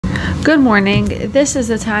Good morning. This is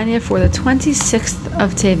the Tanya for the 26th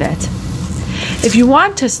of Tevet. If you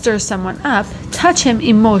want to stir someone up, touch him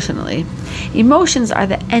emotionally. Emotions are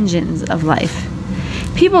the engines of life.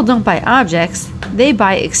 People don't buy objects, they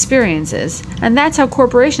buy experiences, and that's how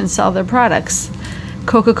corporations sell their products.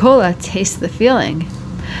 Coca-Cola tastes the feeling.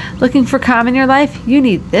 Looking for calm in your life? You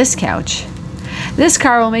need this couch. This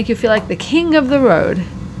car will make you feel like the king of the road.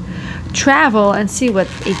 Travel and see what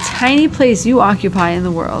a tiny place you occupy in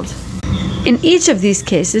the world. In each of these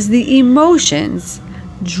cases, the emotions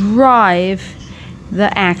drive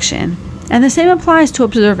the action. And the same applies to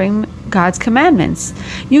observing God's commandments.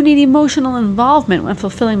 You need emotional involvement when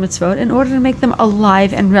fulfilling mitzvot in order to make them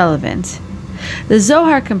alive and relevant. The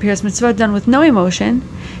Zohar compares mitzvot done with no emotion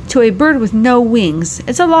to a bird with no wings.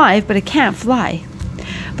 It's alive, but it can't fly.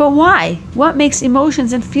 But why? What makes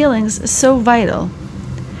emotions and feelings so vital?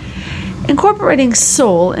 Incorporating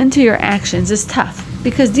soul into your actions is tough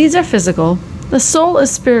because deeds are physical, the soul is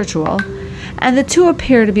spiritual, and the two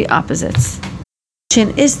appear to be opposites.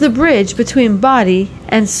 Emotion is the bridge between body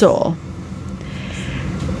and soul.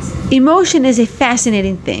 Emotion is a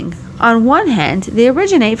fascinating thing. On one hand, they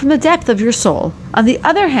originate from the depth of your soul. On the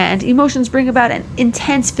other hand, emotions bring about an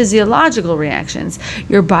intense physiological reactions.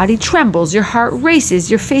 Your body trembles, your heart races,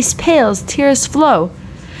 your face pales, tears flow.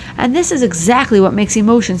 And this is exactly what makes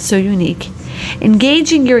emotions so unique.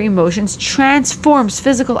 Engaging your emotions transforms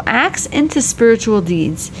physical acts into spiritual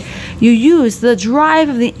deeds. You use the drive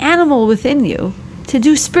of the animal within you to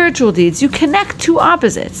do spiritual deeds. You connect two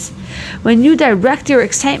opposites. When you direct your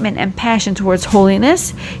excitement and passion towards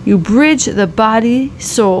holiness, you bridge the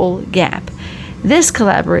body-soul gap. This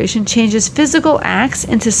collaboration changes physical acts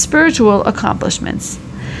into spiritual accomplishments.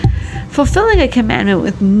 Fulfilling a commandment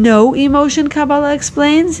with no emotion, Kabbalah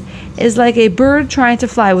explains, is like a bird trying to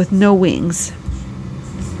fly with no wings.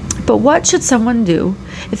 But what should someone do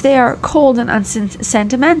if they are cold and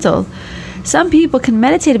unsentimental? Some people can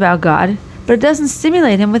meditate about God, but it doesn't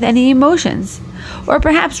stimulate him with any emotions. Or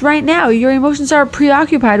perhaps right now your emotions are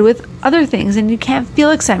preoccupied with other things and you can't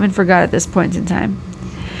feel excitement for God at this point in time.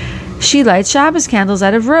 She lights Shabbos candles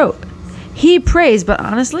out of rote. He prays, but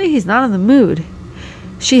honestly, he's not in the mood.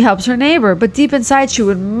 She helps her neighbor, but deep inside she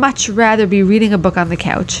would much rather be reading a book on the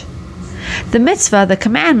couch. The mitzvah, the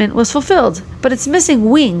commandment, was fulfilled, but it's missing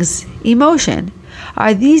wings, emotion.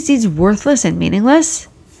 Are these deeds worthless and meaningless?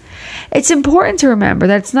 It's important to remember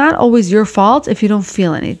that it's not always your fault if you don't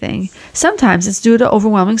feel anything. Sometimes it's due to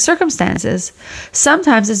overwhelming circumstances.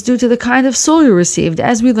 Sometimes it's due to the kind of soul you received,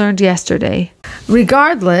 as we learned yesterday.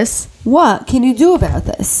 Regardless, what can you do about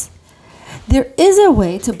this? There is a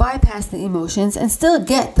way to bypass the emotions and still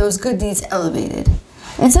get those good deeds elevated.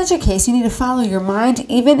 In such a case, you need to follow your mind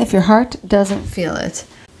even if your heart doesn't feel it.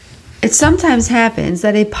 It sometimes happens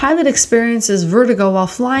that a pilot experiences vertigo while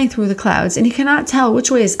flying through the clouds and he cannot tell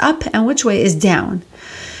which way is up and which way is down.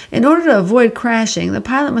 In order to avoid crashing, the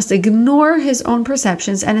pilot must ignore his own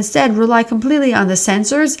perceptions and instead rely completely on the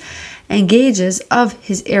sensors and gauges of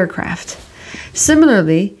his aircraft.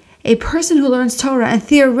 Similarly, a person who learns Torah and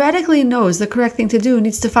theoretically knows the correct thing to do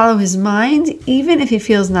needs to follow his mind even if he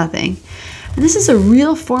feels nothing. And this is a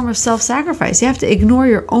real form of self-sacrifice. You have to ignore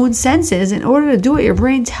your own senses in order to do what your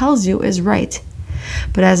brain tells you is right.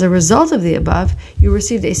 But as a result of the above, you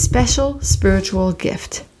received a special spiritual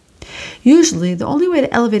gift. Usually, the only way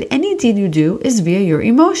to elevate any deed you do is via your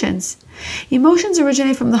emotions. Emotions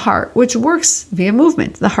originate from the heart, which works via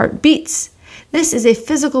movement. The heart beats. This is a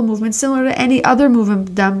physical movement similar to any other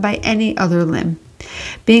movement done by any other limb.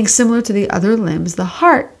 Being similar to the other limbs, the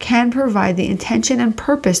heart can provide the intention and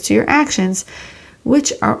purpose to your actions,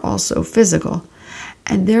 which are also physical.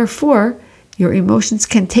 And therefore, your emotions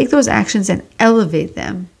can take those actions and elevate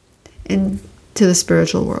them into the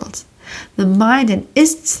spiritual world. The mind and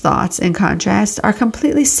its thoughts, in contrast, are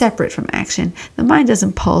completely separate from action. The mind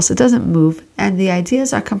doesn't pulse, it doesn't move, and the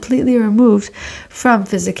ideas are completely removed from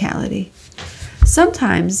physicality.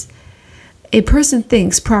 Sometimes a person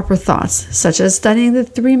thinks proper thoughts, such as studying the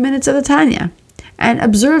 3 minutes of the Tanya, and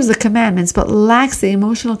observes the commandments but lacks the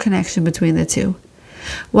emotional connection between the two.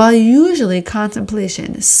 While usually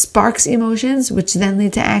contemplation sparks emotions which then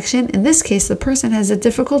lead to action, in this case the person has a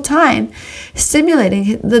difficult time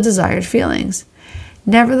stimulating the desired feelings.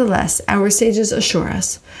 Nevertheless, our sages assure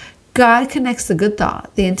us, God connects the good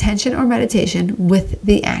thought, the intention or meditation, with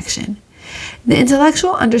the action. The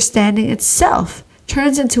intellectual understanding itself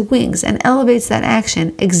turns into wings and elevates that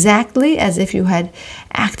action exactly as if you had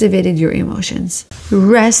activated your emotions.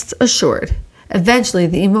 Rest assured, eventually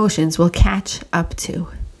the emotions will catch up too.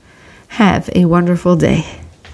 Have a wonderful day.